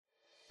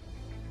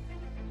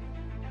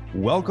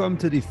Welcome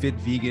to the Fit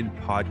Vegan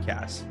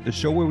Podcast, the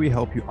show where we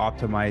help you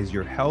optimize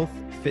your health,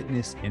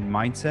 fitness, and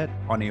mindset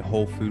on a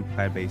whole food,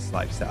 plant-based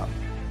lifestyle.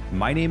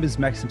 My name is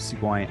Maxime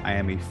Sigouin. I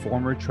am a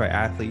former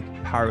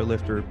triathlete,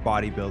 powerlifter,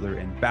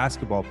 bodybuilder, and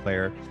basketball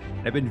player,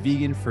 and I've been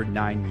vegan for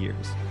 9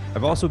 years.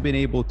 I've also been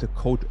able to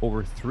coach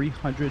over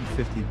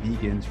 350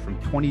 vegans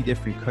from 20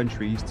 different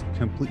countries to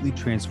completely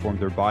transform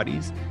their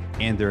bodies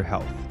and their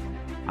health.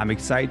 I'm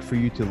excited for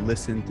you to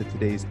listen to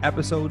today's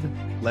episode.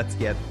 Let's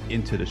get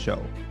into the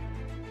show.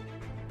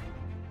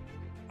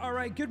 All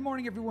right, good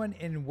morning, everyone,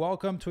 and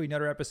welcome to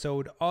another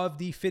episode of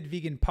the Fit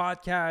Vegan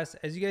Podcast.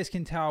 As you guys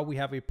can tell, we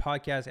have a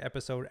podcast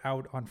episode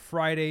out on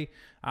Friday.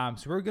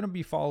 So we're going to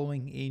be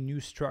following a new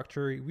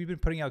structure. We've been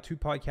putting out 2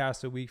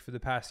 podcasts a week for the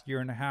past year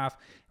and a half,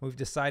 and we've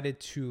decided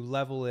to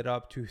level it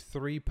up to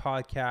 3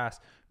 podcasts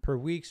per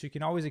week. So you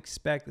can always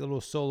expect a little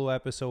solo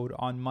episode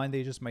on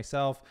Monday, just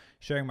myself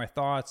sharing my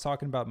thoughts,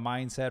 talking about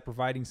mindset,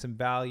 providing some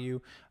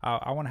value.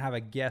 I want to have a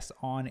guest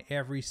on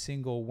every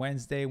single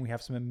Wednesday. We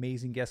have some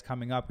amazing guests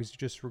coming up. We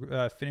just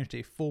finished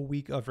a full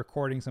week of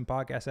recording some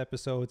podcast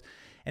episodes.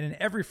 And then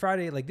every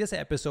Friday, like this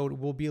episode,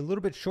 will be a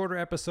little bit shorter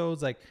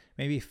episodes, like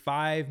maybe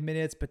 5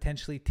 minutes,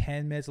 potentially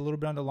 10 minutes, a little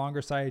bit on the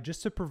longer side,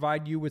 just to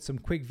provide you with some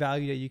quick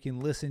value that you can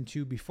listen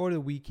to before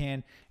the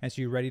weekend. And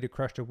so you're ready to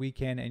crush the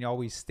weekend and you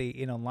always stay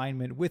in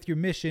alignment with your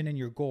mission and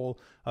your goal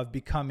of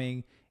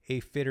becoming a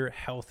fitter,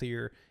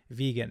 healthier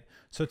vegan.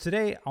 So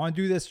today I want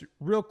to do this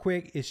real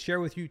quick, is share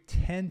with you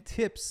 10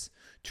 tips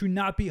to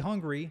not be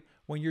hungry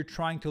when you're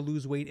trying to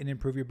lose weight and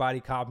improve your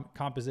body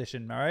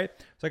composition. All right.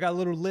 So I got a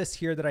little list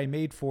here that I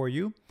made for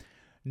you.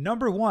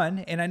 Number 1,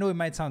 and I know it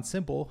might sound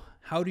simple,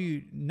 how do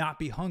you not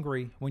be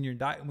hungry when you're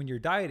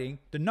dieting?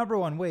 The number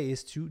 1 way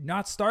is to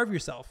not starve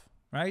yourself,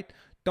 right?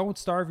 Don't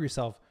starve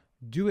yourself.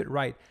 Do it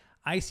right.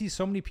 I see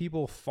so many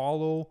people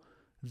follow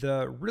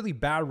the really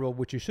bad rule,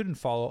 which you shouldn't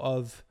follow,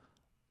 of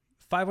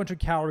 500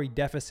 calorie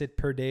deficit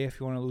per day if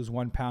you want to lose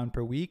 1 pound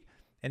per week.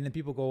 And then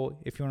people go,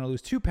 if you want to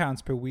lose 2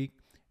 pounds per week,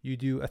 you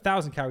do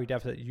 1,000 calorie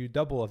deficit, you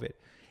double of it.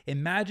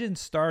 Imagine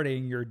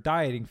starting your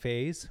dieting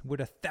phase with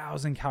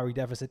 1,000 calorie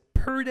deficit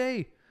per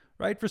day,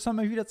 right? For some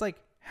of you, that's like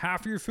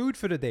half your food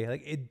for the day.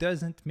 Like, it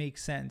doesn't make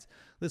sense.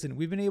 Listen,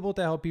 we've been able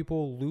to help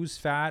people lose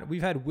fat.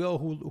 We've had Will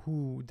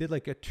who did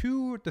like a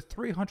 200 to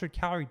 300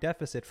 calorie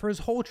deficit for his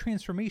whole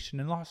transformation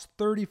and lost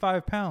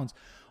 35 pounds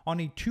on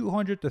a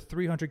 200 to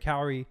 300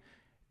 calorie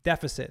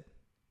deficit.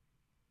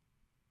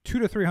 2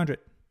 to 300,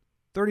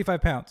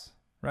 35 pounds,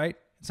 right?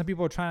 Some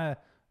people are trying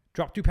to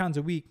drop 2 pounds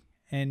a week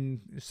and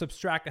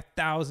subtract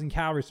 1,000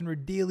 calories from their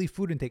daily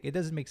food intake. It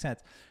doesn't make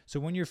sense. So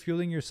when you're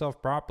fueling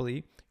yourself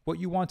properly, what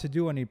you want to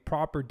do in a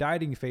proper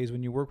dieting phase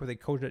when you work with a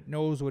coach that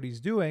knows what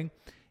he's doing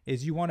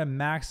is you want to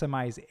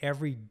maximize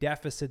every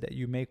deficit that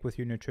you make with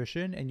your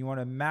nutrition, and you want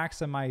to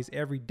maximize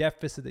every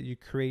deficit that you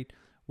create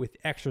with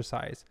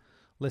exercise.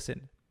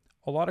 Listen,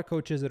 a lot of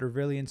coaches that are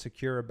really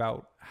insecure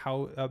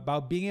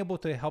about being able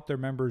to help their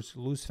members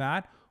lose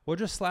fat, or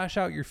just slash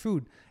out your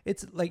food.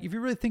 It's like, if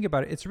you really think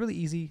about it, it's really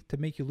easy to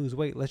make you lose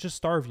weight. Let's just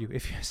starve you.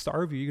 If you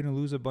starve you, you're going to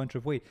lose a bunch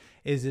of weight.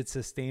 Is it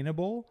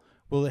sustainable?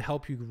 Will it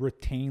help you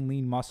retain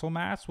lean muscle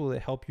mass? Will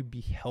it help you be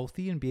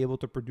healthy and be able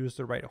to produce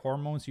the right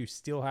hormones? You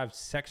still have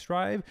sex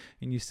drive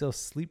and you still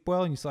sleep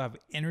well and you still have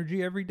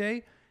energy every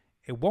day?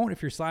 It won't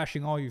if you're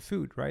slashing all your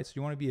food, right? So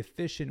you want to be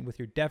efficient with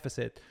your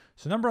deficit.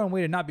 So number 1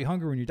 way to not be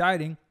hungry when you're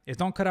dieting is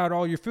don't cut out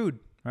all your food,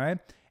 right?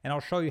 And I'll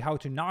show you how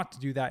to not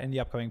do that in the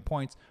upcoming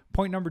points.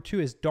 Point number 2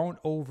 is don't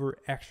over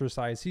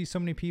exercise. See, so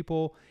many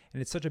people,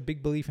 and it's such a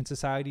big belief in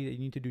society that you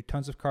need to do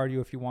tons of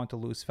cardio if you want to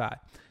lose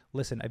fat.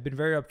 Listen, I've been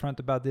very upfront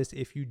about this.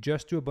 If you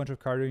just do a bunch of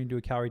cardio and do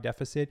a calorie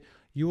deficit,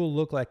 you will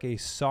look like a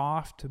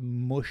soft,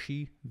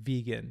 mushy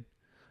vegan.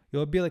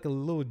 You'll be like a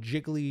little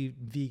jiggly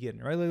vegan,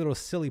 right? Like a little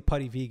silly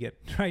putty vegan,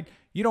 right?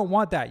 You don't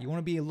want that. You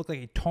want to look like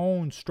a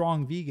toned,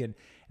 strong vegan.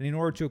 And in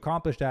order to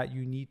accomplish that,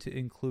 you need to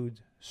include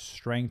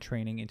strength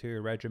training into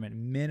your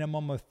regimen.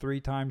 Minimum of 3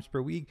 times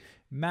per week,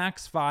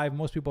 max 5.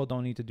 Most people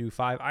don't need to do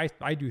 5.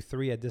 I do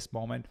 3 at this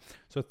moment.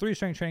 So 3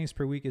 strength trainings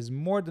per week is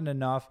more than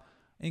enough.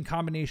 In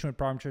combination with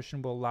proper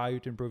nutrition will allow you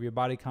to improve your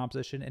body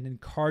composition. And then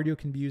cardio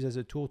can be used as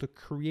a tool to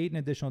create an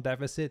additional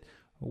deficit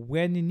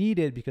when you need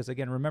it, because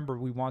again, remember,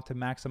 we want to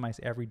maximize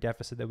every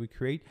deficit that we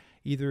create,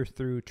 either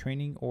through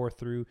training or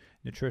through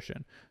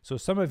nutrition. So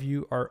some of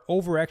you are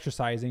over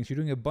exercising, so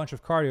you're doing a bunch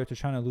of cardio to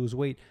try to lose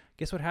weight.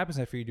 Guess what happens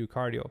after you do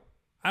cardio?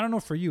 I don't know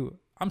for you,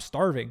 I'm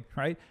starving,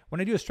 right? When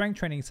I do a strength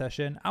training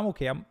session, I'm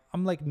okay.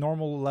 I'm like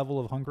normal level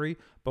of hungry,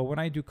 but when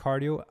I do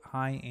cardio,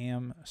 I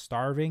am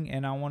starving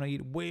and I want to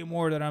eat way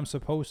more than I'm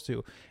supposed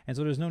to. And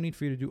so there's no need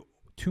for you to do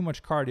too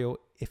much cardio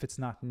if it's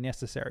not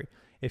necessary.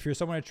 If you're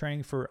someone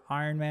training for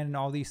Ironman and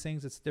all these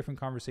things, it's a different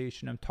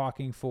conversation. I'm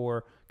talking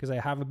because I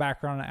have a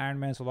background in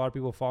Ironman, so a lot of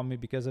people follow me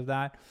because of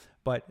that.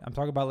 But I'm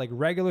talking about like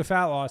regular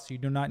fat loss. You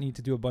do not need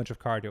to do a bunch of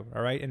cardio.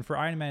 All right. And for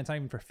Ironman, it's not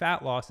even for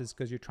fat loss. It's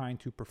because you're trying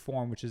to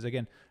perform, which is,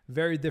 again,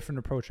 very different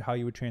approach to how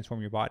you would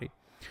transform your body.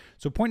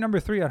 So point number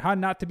 3 on how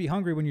not to be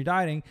hungry when you're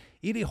dieting: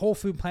 eat a whole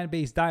food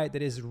plant-based diet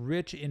that is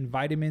rich in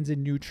vitamins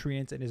and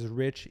nutrients and is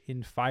rich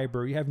in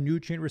fiber. You have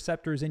nutrient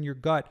receptors in your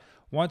gut.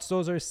 Once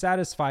those are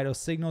satisfied, it'll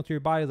signal to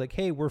your body like,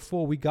 hey, we're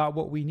full. We got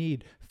what we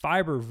need.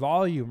 Fiber,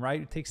 volume,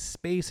 right? It takes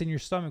space in your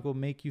stomach, will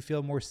make you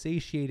feel more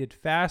satiated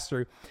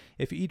faster.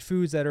 If you eat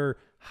foods that are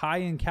high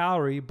in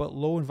calorie but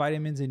low in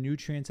vitamins and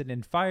nutrients and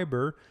in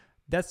fiber,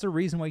 that's the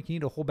reason why you can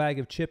eat a whole bag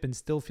of chip and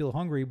still feel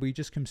hungry, but you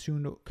just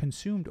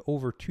consumed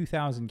over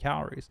 2,000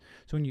 calories.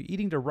 So when you're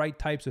eating the right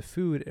types of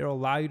food, it'll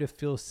allow you to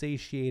feel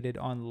satiated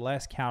on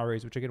less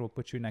calories, which again will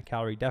put you in that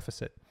calorie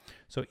deficit.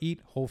 So eat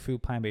whole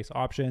food plant-based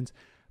options.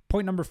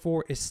 Point number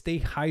 4 is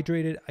stay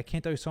hydrated. I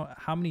can't tell you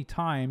how many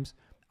times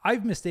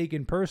I've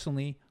mistaken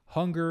personally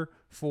hunger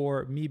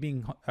for me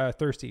being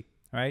thirsty,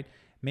 right?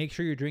 Make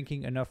sure you're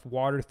drinking enough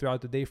water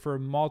throughout the day for a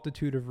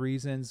multitude of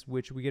reasons,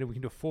 which we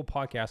can do a full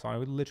podcast on. I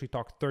would literally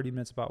talk 30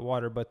 minutes about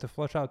water, but to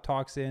flush out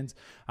toxins,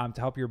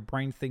 to help your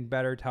brain think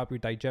better, to help your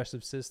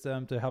digestive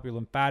system, to help your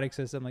lymphatic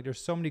system. Like,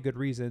 there's so many good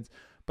reasons,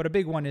 but a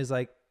big one is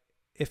like,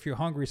 if you're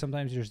hungry,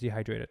 sometimes you're just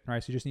dehydrated,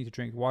 right? So you just need to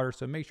drink water.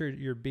 So make sure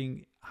you're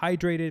being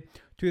hydrated.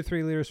 2 to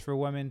 3 liters for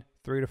women,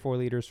 3 to 4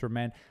 liters for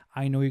men.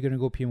 I know you're going to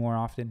go pee more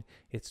often.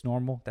 It's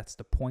normal. That's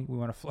the point. We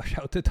want to flush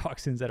out the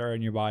toxins that are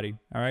in your body.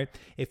 All right.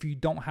 If you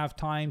don't have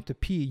time to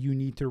pee, you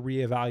need to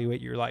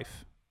reevaluate your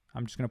life.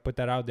 I'm just going to put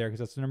that out there because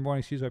that's the number one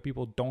excuse why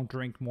people don't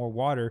drink more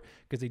water,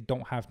 because they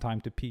don't have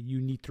time to pee.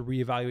 You need to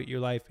reevaluate your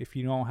life if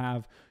you don't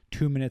have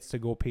 2 minutes to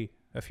go pee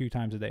a few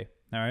times a day.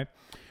 All right.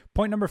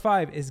 Point number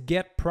 5 is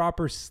get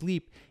proper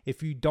sleep.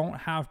 If you don't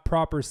have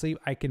proper sleep,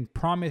 I can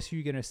promise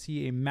you're going to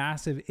see a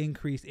massive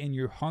increase in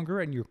your hunger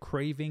and your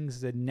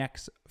cravings the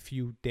next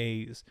few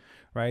days,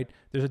 right?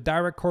 There's a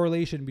direct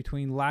correlation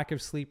between lack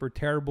of sleep or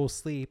terrible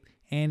sleep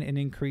and an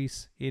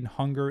increase in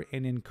hunger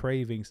and in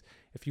cravings.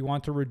 If you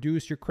want to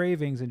reduce your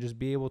cravings and just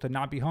be able to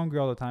not be hungry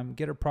all the time,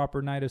 get a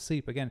proper night of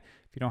sleep. Again,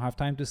 if you don't have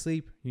time to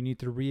sleep, you need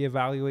to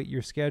reevaluate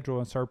your schedule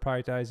and start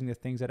prioritizing the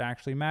things that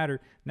actually matter.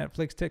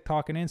 Netflix,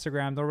 TikTok, and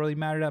Instagram don't really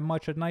matter that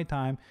much at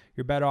nighttime.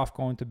 You're better off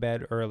going to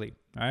bed early,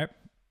 all right?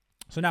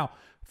 So now,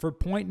 for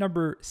point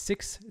number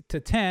 6 to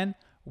 10,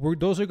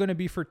 those are going to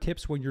be for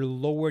tips when you're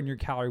lower in your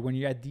calorie, when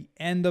you're at the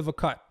end of a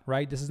cut,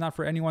 right? This is not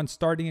for anyone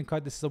starting a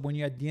cut. This is when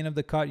you're at the end of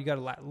the cut. You got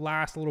a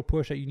last little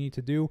push that you need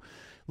to do.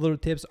 Little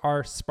tips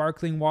are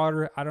sparkling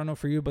water. I don't know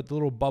for you, but the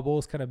little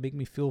bubbles kind of make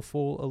me feel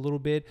full a little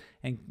bit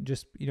and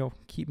just,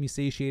 keep me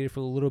satiated for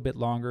a little bit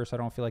longer so I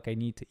don't feel like I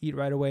need to eat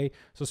right away.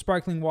 So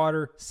sparkling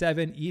water.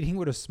 7, eating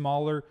with a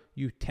smaller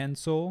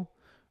utensil.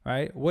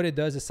 Right? What it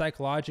does is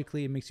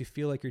psychologically, it makes you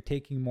feel like you're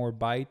taking more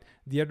bite.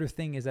 The other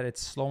thing is that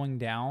it's slowing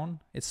down.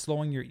 It's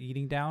slowing your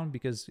eating down,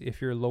 because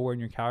if you're lower in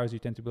your calories, you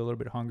tend to be a little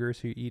bit hungrier,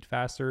 so you eat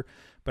faster.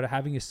 But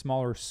having a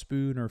smaller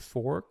spoon or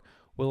fork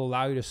will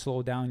allow you to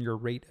slow down your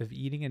rate of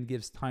eating and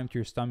gives time to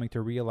your stomach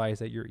to realize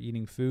that you're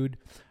eating food.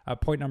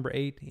 Point number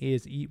 8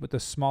 is eat with a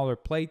smaller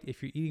plate.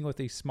 If you're eating with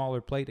a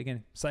smaller plate,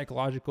 again,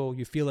 psychological,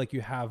 you feel like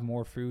you have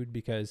more food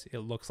because it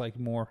looks like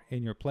more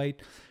in your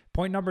plate.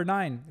 Point number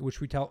 9, which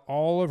we tell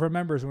all of our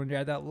members when you're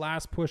at that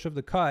last push of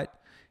the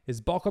cut, is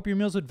bulk up your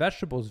meals with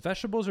vegetables.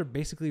 Vegetables are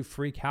basically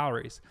free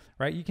calories,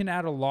 right? You can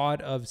add a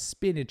lot of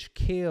spinach,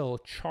 kale,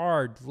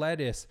 chard,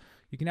 lettuce.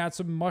 You can add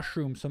some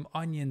mushrooms, some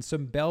onions,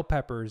 some bell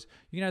peppers.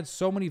 You can add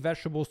so many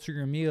vegetables to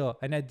your meal.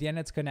 And at the end,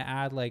 it's going to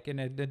add like an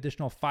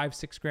additional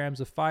 5-6 grams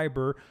of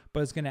fiber,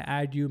 but it's going to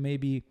add you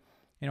maybe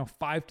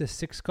 5 to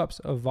 6 cups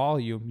of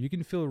volume. You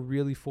can feel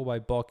really full by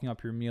bulking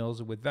up your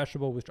meals with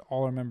vegetable, which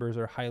all our members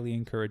are highly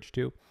encouraged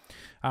to.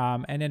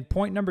 And then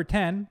point number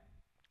 10,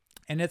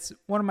 and it's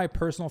one of my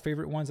personal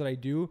favorite ones that I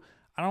do.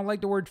 I don't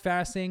like the word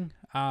fasting,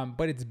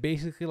 but it's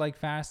basically like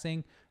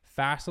fasting.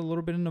 Fast a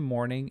little bit in the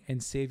morning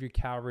and save your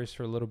calories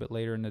for a little bit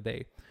later in the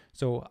day.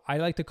 So I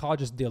like to call it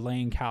just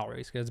delaying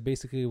calories, because that's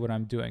basically what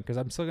I'm doing, because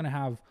I'm still going to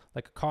have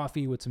like a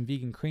coffee with some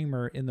vegan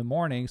creamer in the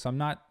morning. So I'm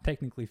not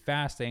technically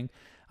fasting.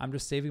 I'm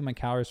just saving my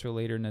calories for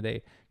later in the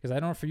day. Because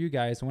I don't know for you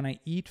guys, when I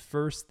eat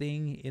first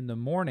thing in the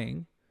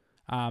morning,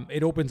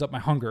 it opens up my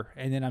hunger,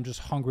 and then I'm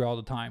just hungry all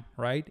the time,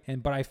 right?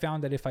 But I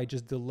found that if I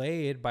just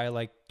delay it by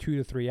like 2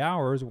 to 3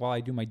 hours while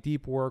I do my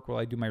deep work, while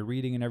I do my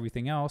reading and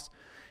everything else,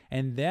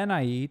 and then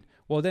I eat,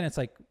 well, then it's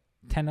like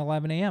 10,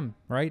 11 a.m.,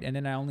 right? And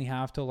then I only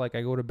have to I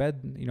go to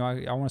bed,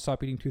 I want to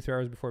stop eating 2-3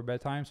 hours before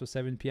bedtime. So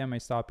 7 p.m. I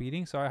stop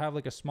eating. So I have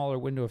like a smaller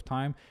window of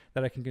time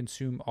that I can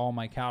consume all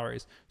my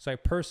calories. So I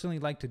personally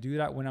like to do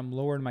that when I'm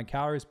lower in my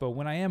calories. But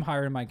when I am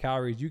higher in my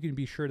calories, you can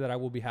be sure that I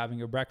will be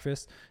having a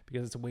breakfast,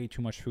 because it's way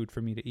too much food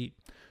for me to eat.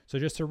 So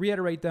just to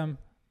reiterate them,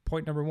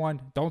 point number 1,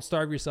 don't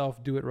starve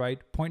yourself, do it right.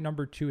 Point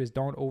number 2 is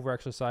don't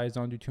over-exercise,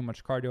 don't do too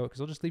much cardio, because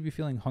it'll just leave you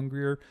feeling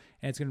hungrier,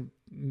 and it's going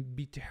to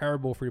be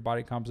terrible for your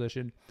body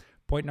composition.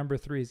 Point number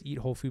 3 is eat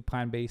whole food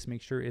plant-based.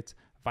 Make sure it's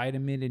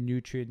vitamin and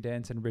nutrient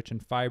dense and rich in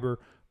fiber.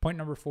 Point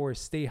number 4 is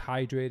stay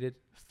hydrated.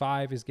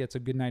 5 is get a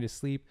good night of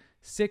sleep.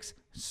 6,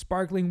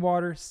 sparkling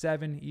water.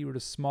 7, eat with a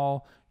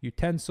small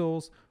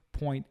utensils.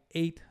 Point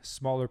 8,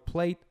 smaller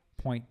plate.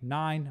 Point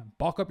 9,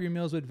 bulk up your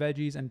meals with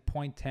veggies. And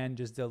point 10,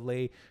 just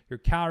delay your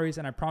calories.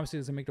 And I promise you,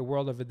 it's gonna make the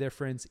world of a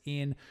difference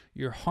in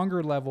your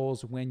hunger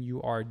levels when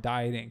you are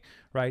dieting,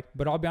 right?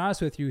 But I'll be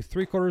honest with you,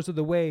 3/4 of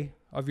the way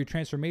of your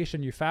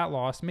transformation, your fat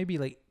loss, maybe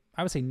like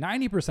I would say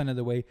 90% of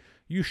the way,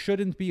 you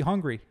shouldn't be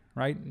hungry,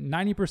 right?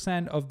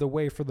 90% of the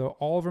way for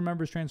all of our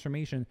members'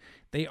 transformation,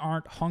 they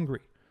aren't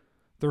hungry.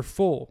 They're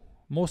full.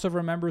 Most of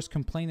our members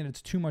complain that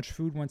it's too much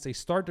food once they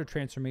start their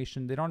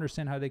transformation. They don't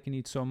understand how they can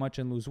eat so much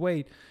and lose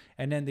weight.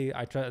 And then we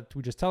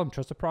just tell them,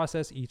 trust the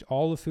process, eat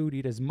all the food,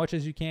 eat as much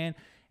as you can.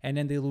 And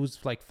then they lose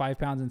like 5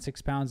 pounds and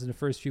 6 pounds in the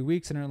first few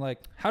weeks. And they're like,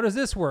 how does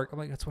this work? I'm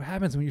like, that's what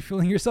happens when you're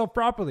fueling yourself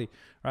properly,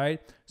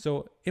 right?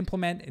 So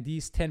implement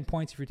these 10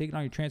 points if you're taking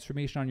on your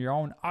transformation on your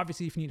own.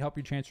 Obviously, if you need help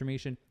with your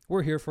transformation,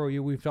 we're here for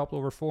you. We've helped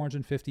over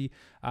 450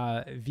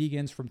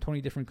 vegans from 20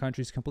 different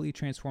countries completely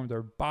transform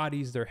their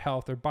bodies, their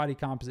health, their body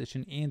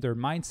composition, and their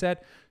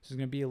mindset. So there's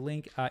going to be a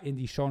link in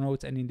the show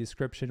notes and in the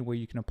description where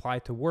you can apply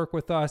to work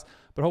with us.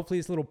 But hopefully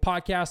this little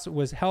podcast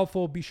was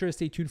helpful. Be sure to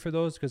stay tuned for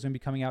those because they're going to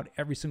be coming out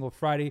every single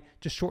Friday.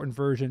 Just shortened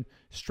version,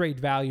 straight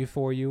value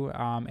for you.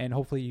 And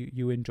hopefully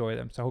you enjoy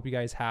them. So I hope you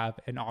guys have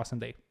an awesome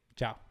day.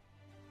 Ciao.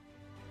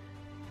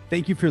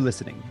 Thank you for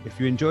listening. If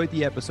you enjoyed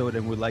the episode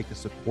and would like to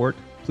support,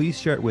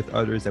 please share it with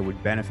others that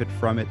would benefit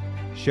from it.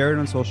 Share it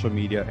on social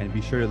media and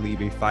be sure to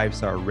leave a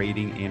 5-star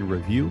rating and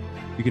review.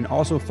 You can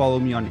also follow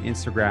me on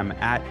Instagram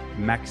at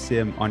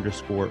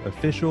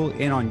Maxim_official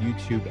and on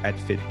YouTube at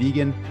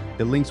FitVegan.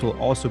 The links will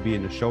also be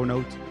in the show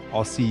notes.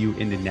 I'll see you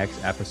in the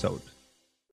next episode.